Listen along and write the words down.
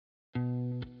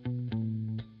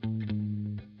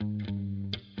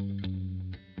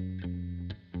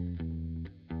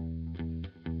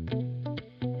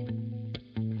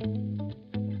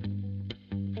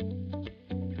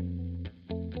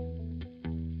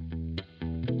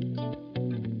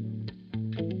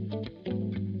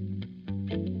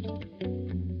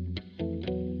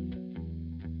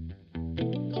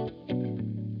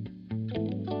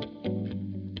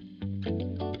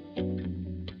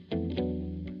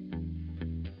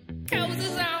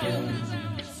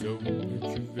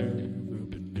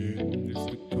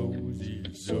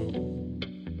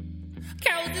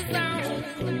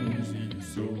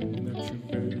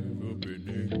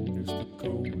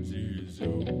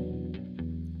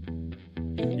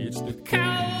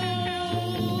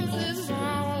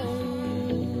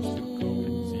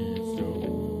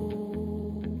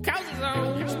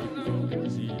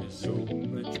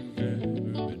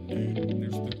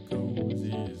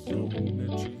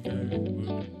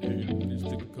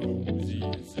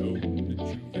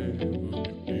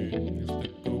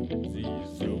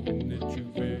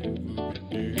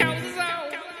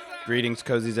Greetings,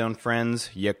 Cozy Zone friends,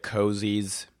 ya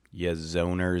cozies, ya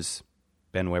zoners.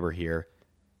 Ben Weber here.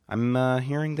 I'm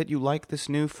hearing that you like this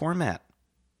new format.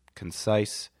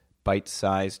 Concise,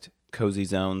 bite-sized, Cozy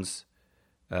Zones.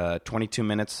 22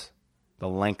 minutes, the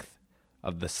length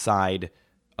of the side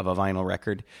of a vinyl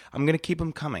record. I'm going to keep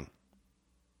them coming.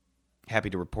 Happy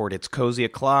to report it's Cozy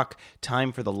O'Clock.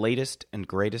 Time for the latest and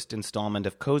greatest installment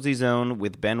of Cozy Zone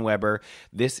with Ben Weber.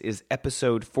 This is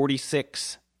episode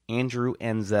 46. Andrew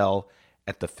Enzel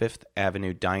at the Fifth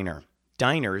Avenue Diner.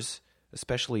 Diners,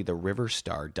 especially the River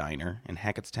Star Diner in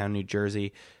Hackettstown, New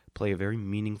Jersey, play a very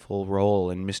meaningful role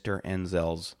in Mr.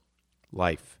 Enzel's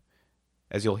life.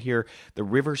 As you'll hear, the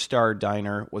River Star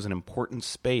Diner was an important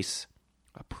space,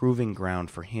 a proving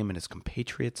ground for him and his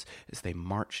compatriots as they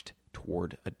marched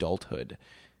toward adulthood.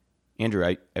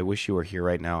 Andrew, I wish you were here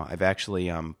right now. I've actually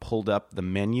pulled up the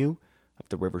menu of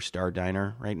the River Star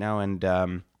Diner right now, and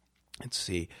let's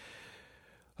see.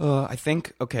 I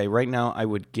think, okay, right now I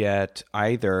would get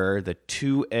either the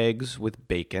 2 eggs with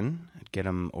bacon. I'd get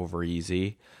them over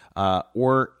easy.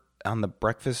 Or on the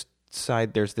breakfast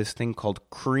side, there's this thing called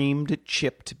creamed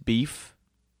chipped beef.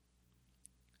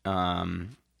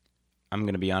 I'm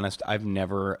going to be honest, I've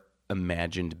never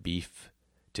imagined beef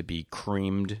to be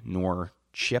creamed nor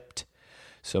chipped.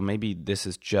 So maybe this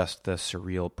is just the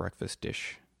surreal breakfast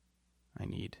dish I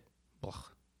need.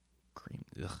 Ugh. Cream.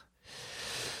 Ugh.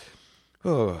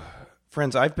 Oh,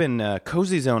 friends, I've been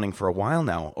cozy zoning for a while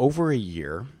now, over a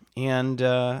year, and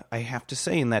I have to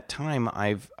say in that time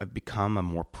I've become a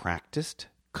more practiced,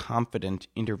 confident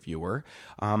interviewer,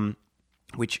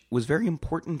 which was very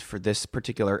important for this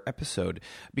particular episode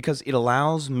because it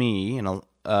allows me and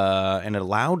it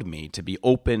allowed me to be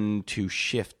open to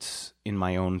shifts in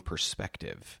my own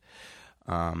perspective.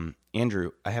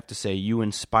 Andrew, I have to say, you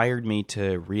inspired me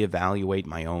to reevaluate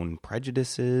my own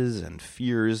prejudices and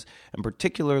fears, and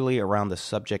particularly around the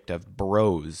subject of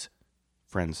bros.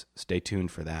 Friends, stay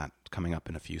tuned for that, coming up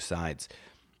in a few sides.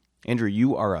 Andrew,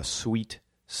 you are a sweet,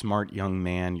 smart young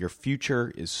man. Your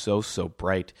future is so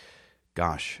bright.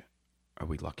 Gosh, are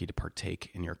we lucky to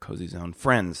partake in your Cozy Zone.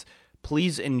 Friends,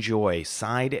 please enjoy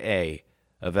Side A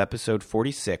of episode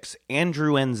 46,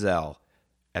 Andrew Enzel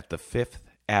at the Fifth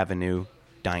Avenue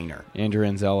Diner. Andrew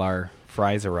Enzel, our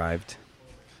fries arrived.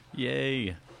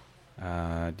 Yay.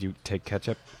 Do you take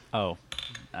ketchup? Oh,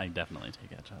 I definitely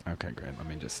take ketchup. Okay, great. Let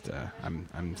me just,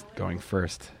 I'm going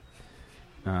first.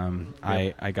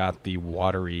 I got the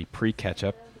watery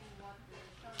pre-ketchup.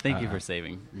 Thank you for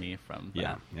saving me from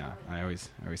that. Yeah. I always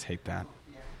hate that.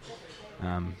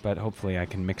 But hopefully I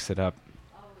can mix it up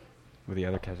with the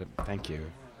other ketchup. Thank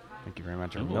you. Thank you very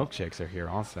much. Our milkshakes are here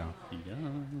also.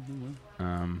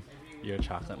 Yeah. You're a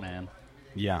chocolate man.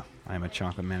 Yeah, I'm a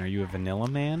chocolate man. Are you a vanilla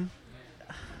man?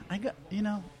 I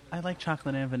like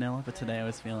chocolate and vanilla, but today I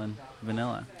was feeling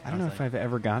vanilla. I don't know if I've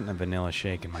ever gotten a vanilla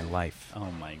shake in my life. Oh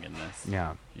my goodness.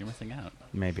 Yeah. You're missing out.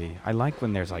 Maybe. I like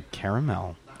when there's like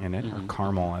caramel in it, or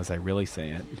caramel as I really say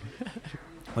it.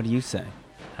 What do you say?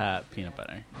 Peanut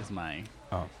butter is my...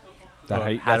 Oh.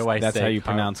 That's how you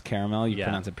pronounce caramel? You Yeah.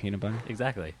 pronounce it peanut butter?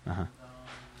 Exactly. Uh-huh.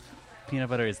 Peanut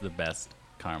butter is the best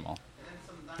caramel,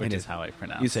 which is how I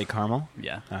pronounce. You say caramel?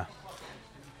 Yeah. Ah.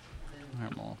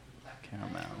 Caramel.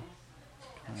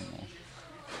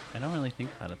 I don't really think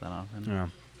about it that often. Yeah.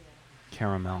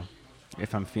 Caramel.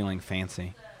 If I'm feeling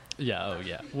fancy. Yeah, oh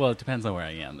yeah. Well, it depends on where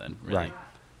I am then, really. Right.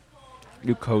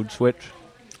 You code switch?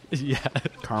 Yeah.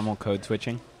 Caramel code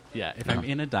switching? Yeah, if I'm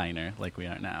in a diner like we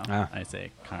are now, I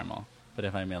say caramel. But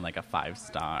if I'm in like a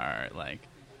 5-star like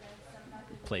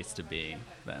place to be,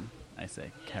 then I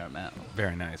say caramel.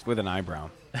 Very nice. With an eyebrow.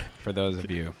 For those of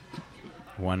you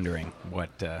wondering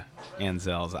what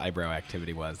Anzel's eyebrow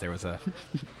activity was, there was a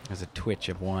twitch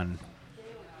of one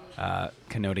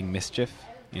connoting mischief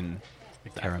in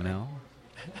caramel.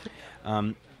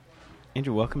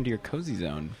 Andrew, welcome to your Cozy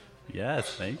Zone.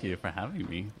 Yes, thank you for having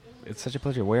me. It's such a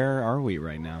pleasure. Where are we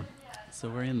right now? So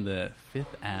we're in the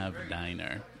Fifth Ave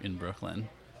Diner in Brooklyn,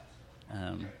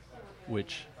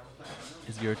 which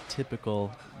is your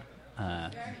typical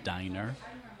diner,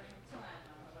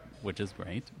 which is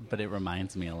great, but it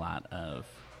reminds me a lot of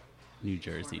New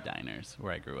Jersey diners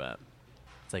where I grew up.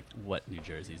 It's like what New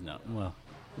Jersey's known. Well,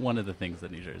 one of the things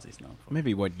that New Jersey's known for.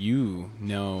 Maybe what you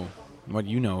know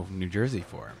New Jersey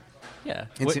for. Yeah.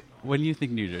 It's- When you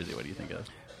think New Jersey, what do you think of?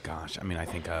 Gosh, I mean, I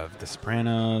think of The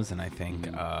Sopranos, and I think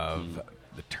of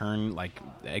the turn, like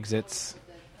the exits.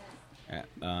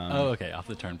 Okay, off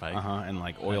the turnpike. And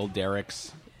like oil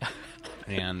derricks,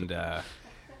 and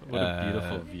What a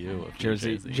beautiful view of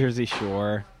Jersey New Jersey. Jersey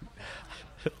Shore,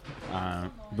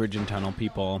 bridge and tunnel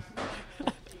people.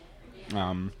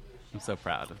 I'm so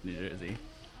proud of New Jersey.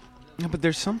 Yeah, but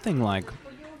there's something like,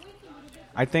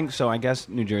 I think so. I guess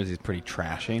New Jersey is pretty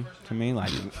trashy to me.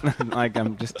 Like, like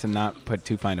I'm just to not put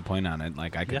too fine a point on it.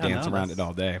 Like I could Yeah, dance no, around that's- it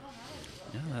all day.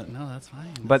 Yeah, no, that's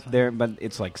fine. But That's fine. but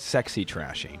it's like sexy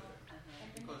trashy.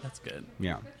 That's good.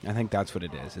 Yeah, I think that's what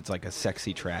it is. It's like a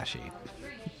sexy trashy.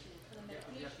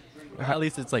 At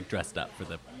least it's like dressed up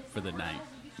for the night.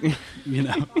 You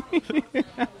know?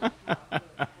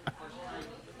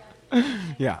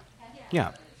 Yeah,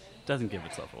 yeah. Doesn't give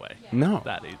itself away. No,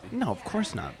 That easy. No, of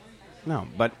course not. No,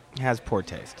 but has poor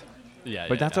taste. Yeah.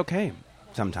 But yeah, that's yeah. okay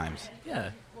sometimes.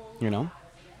 Yeah. You know.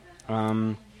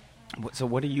 So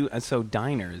what do you? So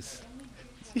diners.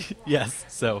 Yes.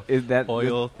 So Is that-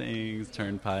 oil things,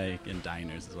 turnpike, and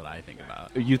diners is what I think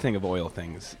about. You think of oil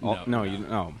things? No. You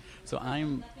no. So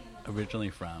I'm originally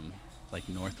from like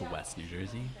northwest New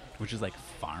Jersey, which is like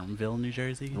Farmville, New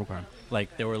Jersey. Okay.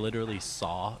 Like there were literally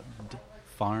sod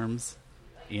farms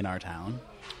in our town.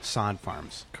 Sod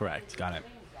farms. Correct. Got it.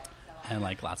 And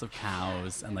like lots of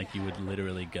cows, and like you would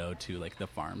literally go to like the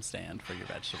farm stand for your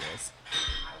vegetables.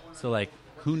 So like,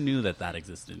 who knew that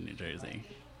existed in New Jersey?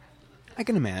 I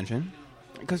can imagine.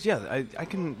 Because yeah, I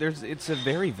can. It's a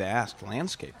very vast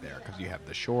landscape there because you have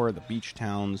the shore, the beach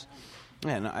towns,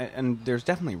 and there's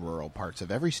definitely rural parts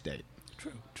of every state.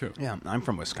 True. Yeah, I'm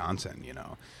from Wisconsin,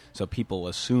 so people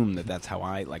assume that that's how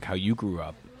how you grew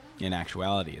up. In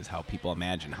actuality, is how people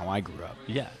imagine how I grew up.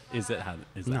 Yeah. Is that how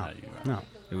you grew up? No,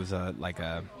 it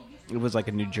was like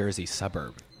a New Jersey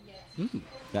suburb.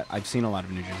 That I've seen a lot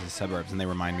of New Jersey suburbs, and they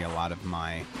remind me a lot of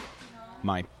my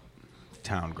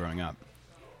town growing up,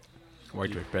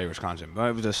 White Bay, Wisconsin. But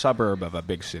it was a suburb of a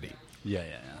big city. Yeah.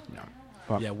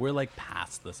 Well, Yeah, we're like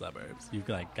past the suburbs. You've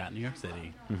like got New York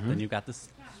City, then you've got this,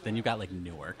 then you've got like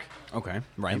Newark Okay.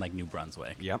 Right. and like New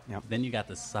Brunswick. Yep. Then you got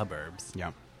the suburbs,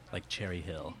 Yeah. like Cherry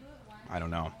Hill. I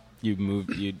don't know. You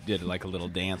moved. You did like a little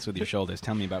dance with your shoulders.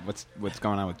 Tell me about what's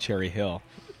going on with Cherry Hill.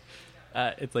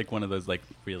 It's like one of those like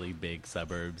really big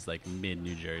suburbs, like mid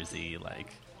New Jersey. Like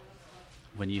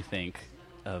when you think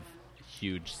of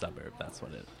huge suburb, that's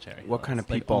what Cherry Hill. What kind is. of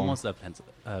Like people- almost of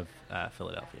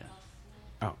Philadelphia.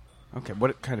 Oh, okay.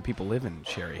 What kind of people live in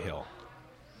Cherry Hill?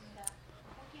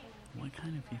 What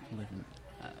kind of people live in?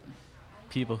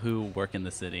 People who work in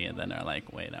the city and then are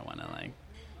like, wait, I want to like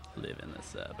live in the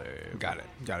suburb. Got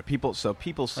it. People. So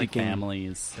people Like seeking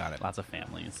families. Got it. Lots of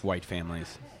families. white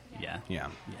families. Yeah. Yeah.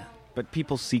 Yeah. But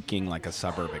people seeking like a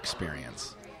suburb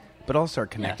experience, but also are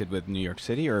connected with New York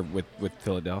City or with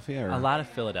Philadelphia. Or? A lot of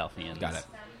Philadelphians. Got it.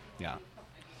 Yeah.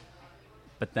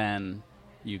 But then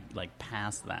you like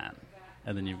pass that,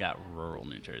 and then you've got rural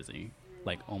New Jersey,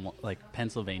 like almost like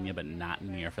Pennsylvania, but not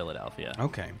near Philadelphia.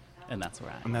 Okay. And that's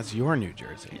where I'm. And that's your New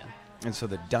Jersey. Yeah. And so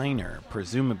the diner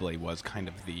presumably was kind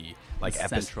of the like The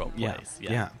central place,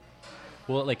 Yeah. yeah.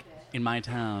 Well, like in my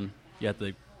town, you have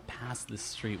to pass this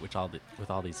street with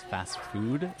all these fast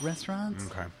food restaurants.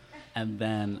 Okay. And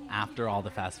then after all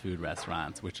the fast food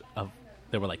restaurants,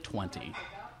 there were like 20,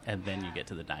 and then you get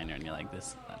to the diner and you're like,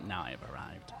 this. Now I have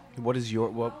arrived. What is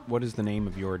what is the name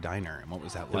of your diner and what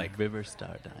was that The like? River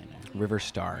Star Diner. River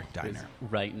Star It's Diner.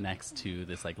 right next to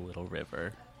this like little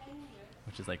river,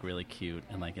 which is like really cute,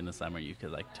 and like in the summer you could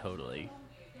like totally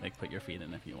like put your feet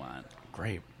in if you want.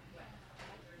 Great.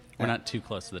 We're not too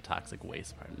close to the toxic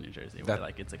waste part of New Jersey where That-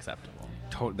 like it's acceptable.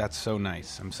 That's so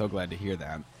nice. I'm so glad to hear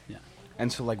that. Yeah.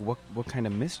 And so, like, what kind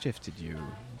of mischief did you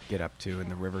get up to in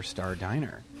the River Star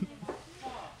Diner?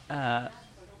 Well,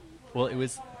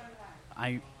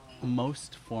 I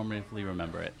most formatively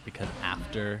remember it because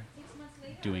after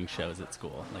doing shows at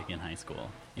school, like in high school,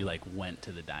 you like went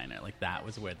to the diner. Like that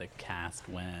was where the cast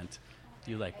went.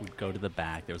 You like would go to the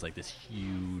back. There was like this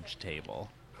huge table,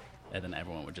 and then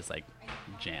everyone would just like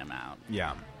jam out.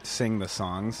 Yeah, sing the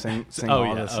songs, sing Oh all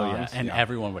yeah, the songs. oh yeah, and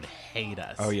everyone would hate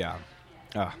us. Oh yeah,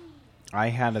 I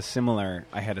had a similar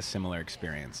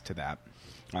experience to that.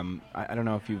 I don't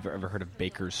know if you've ever heard of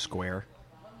Baker's Square.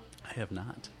 I have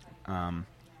not.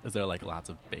 Is there like lots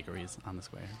of bakeries on the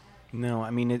square? No,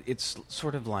 I mean it's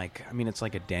sort of like it's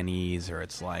like a Denny's or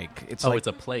it's like It's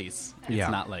a place. It's Yeah.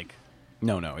 not like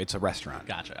no, it's a restaurant.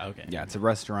 gotcha. Okay. Yeah, it's a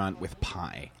restaurant with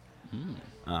pie.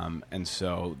 And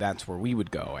so that's where we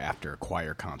would go after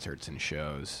choir concerts and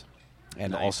shows.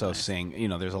 And Nice, also nice. sing.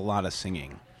 There's a lot of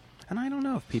singing. And I don't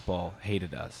know if people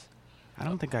hated us. I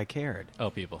don't think I cared. Oh,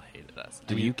 people hated us.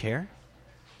 Did you care?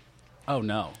 Oh,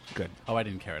 no. Good. Oh, I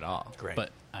didn't care at all. Great.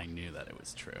 But I knew that it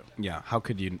was true. Yeah. How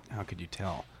could you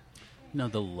tell? No,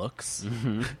 the looks.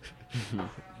 Mm-hmm.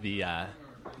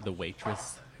 The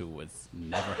waitress who was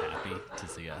never happy to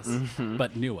see us,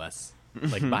 but knew us,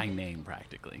 like by name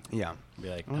practically. Yeah. Be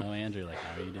like, oh, Andrew, like,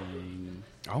 how are you doing?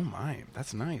 Oh my,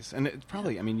 that's nice. And it's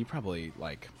probably, I mean, you probably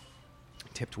like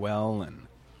tipped well, and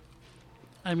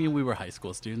I mean, we were high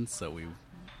school students, so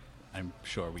I'm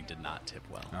sure we did not tip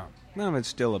well. oh, no, it's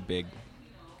still a big.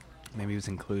 Maybe it was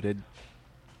included.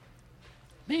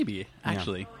 Maybe,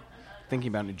 actually. Thinking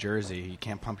about New Jersey, you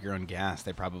can't pump your own gas.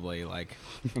 They probably like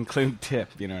include tip.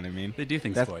 You know what I mean? They do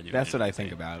things that's, for you. That's in what New I think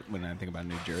Jersey. about when I think about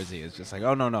New Jersey. It's just like,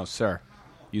 oh no, sir,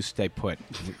 you stay put.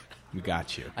 We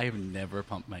got you. I have never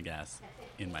pumped my gas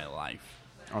in my life.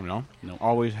 Oh no, Nope.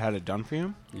 Always had it done for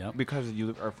you. Yep. Because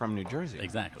you are from New Jersey.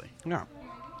 Exactly. No.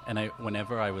 And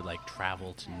whenever I would like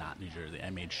travel to not New Jersey,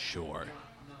 I made sure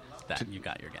that you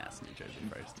got your gas in New Jersey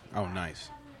first. Oh, nice.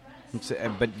 So,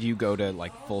 but do you go to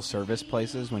like full service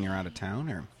places when you're out of town,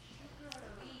 or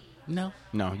No,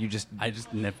 no? You just I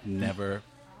just never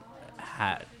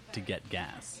had to get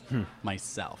gas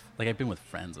myself. Like I've been with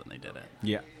friends when they did it,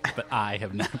 yeah. but I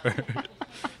have never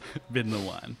been the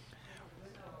one.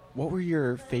 What were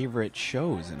your favorite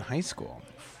shows in high school?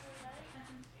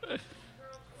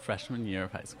 Freshman year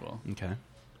of high school, Okay.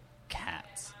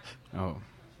 Cats, Oh,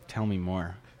 tell me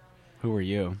more. Who were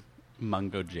you?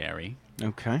 Mungo Jerry,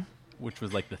 Okay. which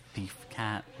was like the thief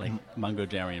cat. Like Mungo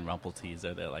Jerry and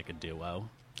Rumpelteazer, they're like a duo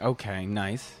Okay.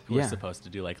 Nice. who yeah. were supposed to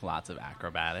do like lots of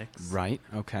acrobatics. Right.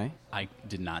 Okay. I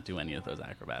did not do any of those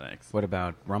acrobatics. What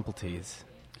about Rumpeltease?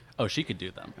 Oh, she could do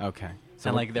them. Okay. So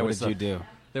And what, like there what was did you do?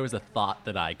 There was a thought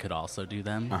that I could also do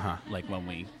them. Uh-huh. Like when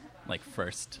we like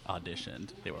first auditioned,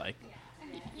 they were like,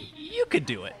 "You could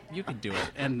do it. You could do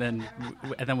it." And then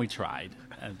we tried,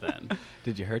 and then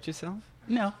Did you hurt yourself?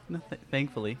 no,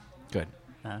 thankfully, Good.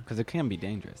 Uh, Because it can be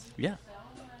dangerous. yeah,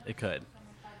 it could.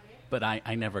 But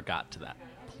I never got to that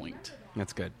point.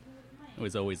 That's good. It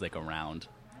was always like around.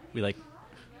 We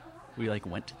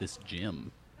went to this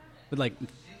gym, but like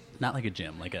not like a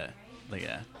gym, like a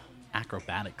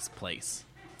acrobatics place.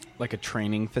 Like a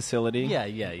training facility. Yeah,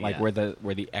 Like yeah.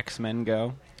 where the X-Men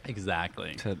go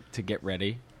Exactly. to get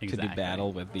ready to do Exactly.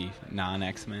 battle with the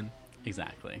non-X-Men.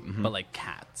 Exactly. But like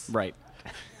cats. Right.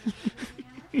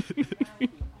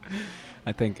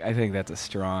 I think that's a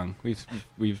strong.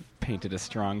 We've painted a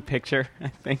strong picture. I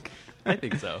think. I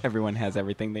think so. Everyone has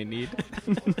everything they need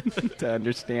to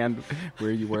understand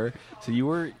where you were. So you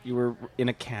were in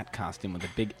a cat costume with a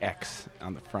big X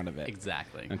on the front of it.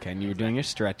 Exactly. Okay, and you were doing your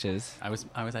stretches. I was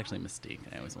actually Mystique.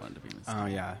 I always wanted to be Mystique. Oh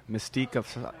yeah, Mystique of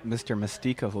Mr.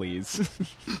 Mysticales.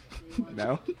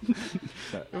 No.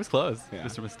 It was close. Yeah.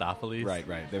 Mr. Mistopheles.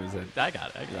 Right. There was a. I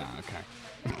got it. Yeah.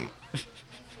 Okay.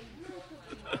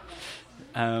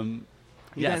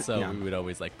 You Yeah, guys- so yeah. we would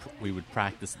always we would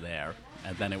practice there,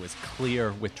 and then it was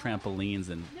clear with trampolines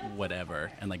and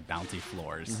whatever, and like bouncy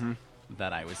floors, Mm-hmm.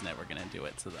 that I was never gonna do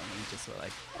it. So then we just were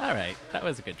like, all right, that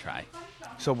was a good try.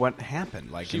 So what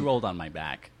happened? Like She rolled on my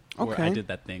back. Where I Okay. did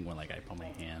that thing where like I put my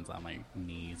hands on my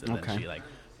knees, and Okay. then she like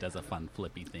does a fun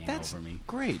flippy thing That's over me.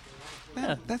 great.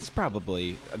 Yeah. That's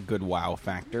probably a good wow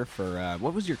factor for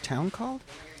what was your town called?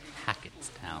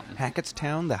 Hackettstown.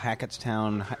 Hackettstown, the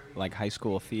Hackettstown like high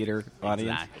school theater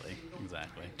audience.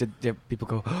 Exactly. Did people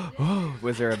go? Oh,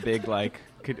 was there a big like?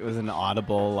 Was an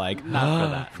audible like? Not for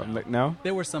that, From no. no.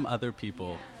 There were some other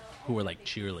people who were like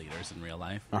cheerleaders in real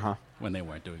life Uh-huh. when they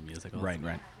weren't doing musicals. Right.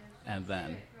 And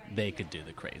then they could do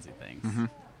the crazy things. Mm-hmm.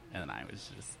 And I was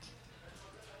just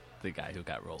the guy who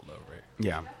got rolled over.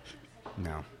 Yeah.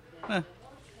 No.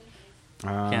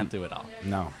 Can't do it all.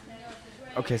 No.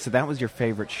 Okay, so that was your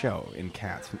favorite show in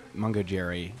Cats, Mungo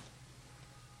Jerry.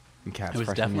 In Cats. It was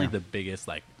freshman definitely year. the biggest,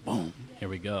 like, boom, here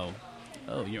we go.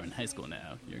 Oh, you're in high school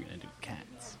now. You're going to do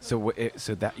Cats. So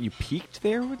so that you peaked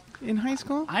there in high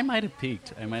school? I might have peaked.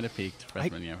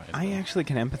 Freshman year of high school. I actually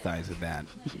can empathize with that,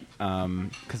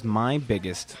 because my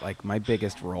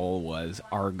biggest role was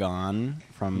Argonne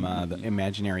from the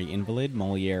Imaginary Invalid,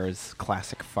 Moliere's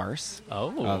classic farce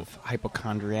Oh. of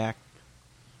hypochondriac.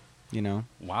 You know,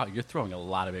 Wow, you're throwing a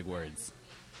lot of big words.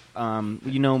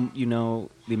 you know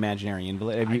the Imaginary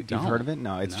Invalid. Have I you've don't. heard of it?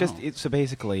 No, it's No. just so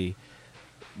basically.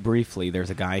 Briefly, there's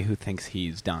a guy who thinks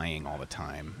he's dying all the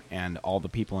time, and all the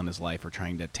people in his life are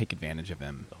trying to take advantage of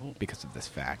him Oh. because of this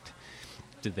fact.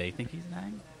 Did they think he's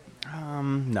dying?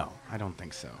 No, I don't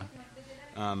think so.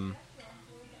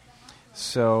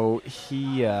 So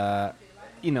he,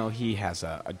 he has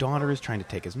a daughter who's trying to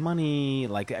take his money.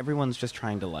 Like everyone's just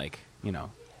trying to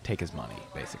take his money,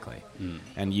 basically,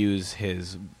 and use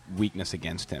his weakness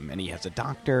against him. And he has a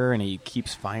doctor, and he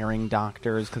keeps firing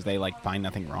doctors because they like find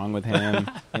nothing wrong with him,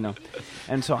 you know.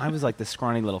 And so I was like this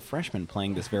scrawny little freshman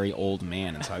playing this very old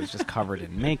man, and so I was just covered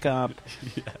in makeup,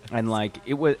 and like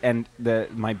it was. And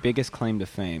my biggest claim to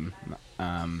fame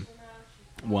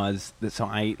was that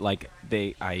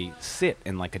I sit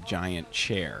in like a giant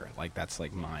chair, like that's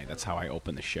how I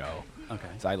open the show. Okay.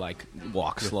 So I like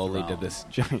walk slowly to this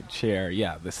giant chair,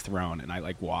 this throne, and I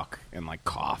like walk and like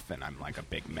cough, and I'm like a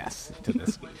big mess to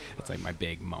this. It's like my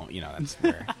big moment, you know. That's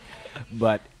where.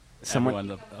 But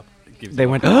someone they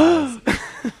went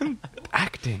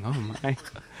acting. Oh my!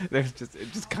 There's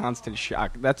just constant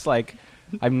shock. That's like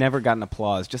I've never gotten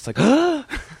applause. Just like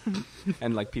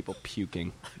and like people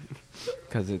puking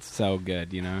because it's so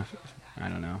good, you know. I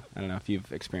don't know if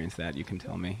you've experienced that. You can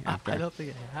tell me after. I don't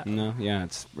think I have. No, yeah,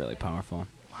 it's really powerful.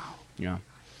 Wow. Yeah.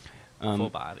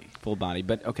 Full body.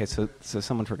 But okay, so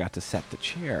someone forgot to set the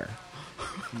chair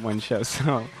one show.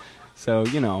 So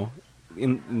you know,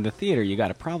 in the theater you got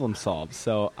to problem solve.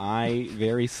 So I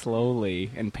very slowly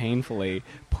and painfully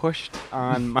pushed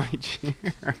on my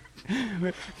chair.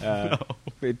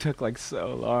 It took like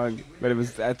so long, but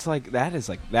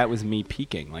that was me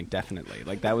peaking, like definitely.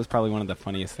 Like that was probably one of the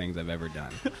funniest things I've ever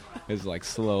done. It was like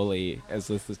slowly as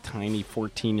this tiny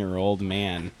 14-year-old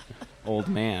man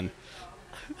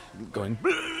going,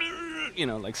 you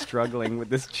know, like struggling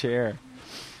with this chair.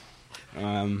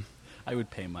 I would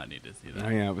pay money to see that. Oh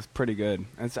yeah, it was pretty good.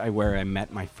 That's where I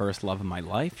met my first love of my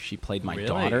life. She played my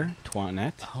daughter,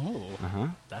 Toinette.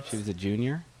 Oh, She was a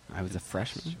junior. I was a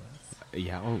freshman.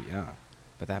 Yeah, oh yeah.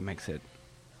 But that makes it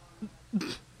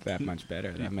that much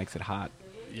better. That makes it hot.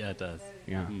 Yeah, it does.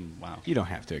 Yeah. Wow. You don't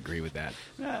have to agree with that.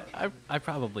 I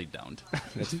probably don't.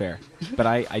 That's fair. But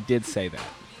I did say that,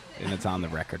 and it's on the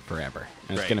record forever.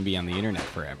 And it's going to be on the internet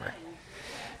forever.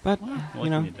 But, you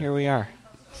know, here we are.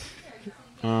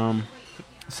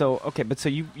 So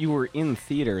you were in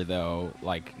theater, though,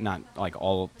 like, not, like,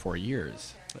 all 4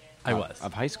 years. I was.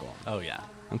 Of high school. Oh, yeah.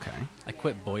 Okay. I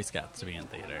quit Boy Scouts to be in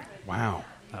theater. Wow.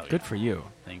 Oh, Good for you.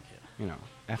 Thank you. You know,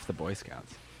 F the Boy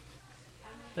Scouts.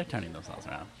 They're turning themselves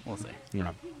around. We'll see.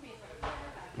 Yeah.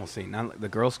 We'll see. Not the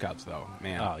Girl Scouts, though,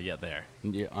 man. Oh, yeah, there.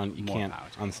 You can't. power.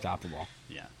 Unstoppable.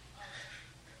 Yeah.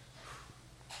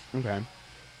 Okay.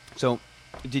 So,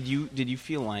 did you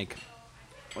feel like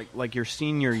your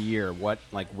senior year?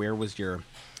 Where was your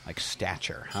like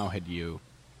stature? How had you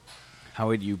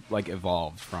like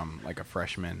evolved from like a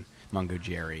freshman Mungo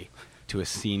Jerry to a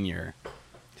senior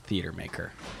theater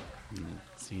maker?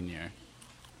 Senior.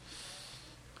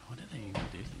 What did I even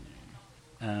do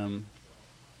senior year?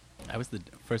 I was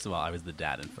the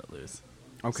dad in Footloose.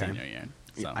 Okay. Senior year.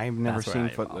 So I've never that's where seen I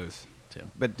evolved Footloose. Too.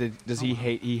 But does he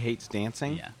hates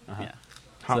dancing? Yeah. Uh-huh. Yeah.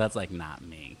 How- So that's like not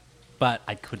me. But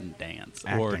I couldn't dance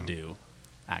or Acting. do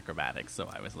acrobatics, so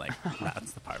I was like,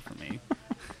 that's the part for me.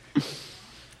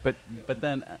 But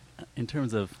then, in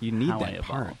terms of You need how that I evolved,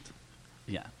 part.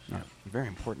 yeah, Very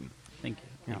important. thank you,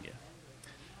 Yeah. thank you.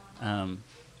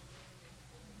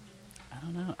 I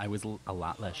don't know. I was a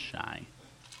lot less shy.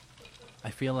 I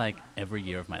feel like every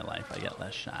year of my life I get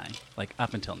less shy, like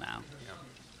up until now.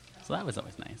 So that was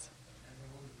always nice,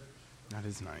 That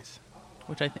is nice.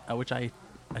 which I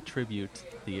attribute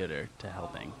theater to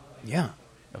helping, Yeah.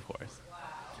 of course.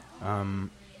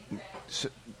 So,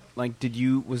 like,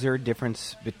 was there a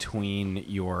difference between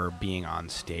your being on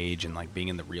stage and like being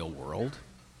in the real world?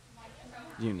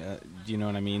 Do you know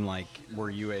what I mean? Like, were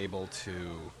you able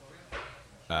to,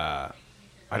 I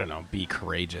don't know, be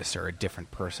courageous, or a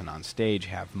different person on stage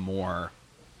have more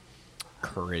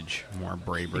courage, more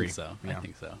bravery? I think so. Yeah. I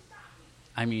think so.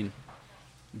 I mean,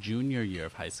 junior year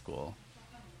of high school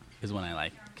is when I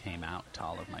like came out to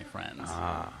all of my friends.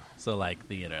 So like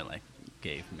theater like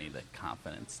gave me the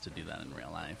confidence to do that in real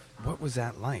life. What was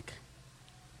that like?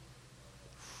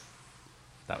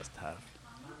 That was tough.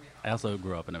 I also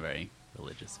grew up in a very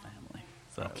religious family,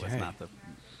 so it was Okay. not the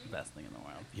best thing in the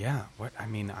world. Yeah. What I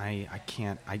mean, I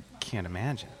can't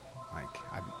imagine. Like,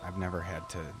 I've never had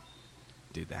to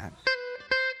do that.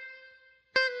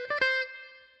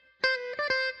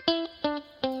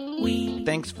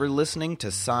 Thanks for listening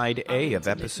to Side A of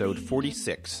episode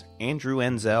 46, Andrew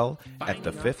Enzel at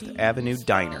the Fifth Avenue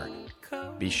Diner.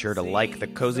 Be sure to like the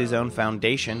Cozy Zone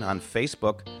Foundation on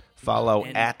Facebook, follow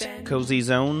at Cozy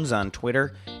Zones on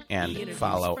Twitter, and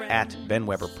follow at Ben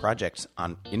Weber Projects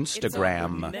on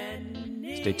Instagram.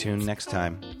 Stay tuned next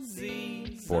time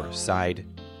for Side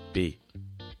B.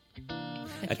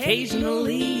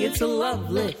 Occasionally, it's a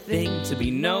lovely thing to be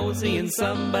nosy in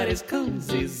somebody's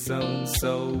cozy zone.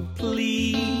 So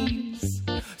please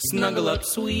Snuggle up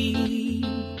sweet.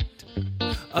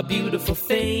 A beautiful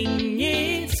thing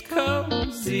is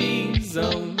Cozy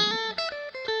Zone.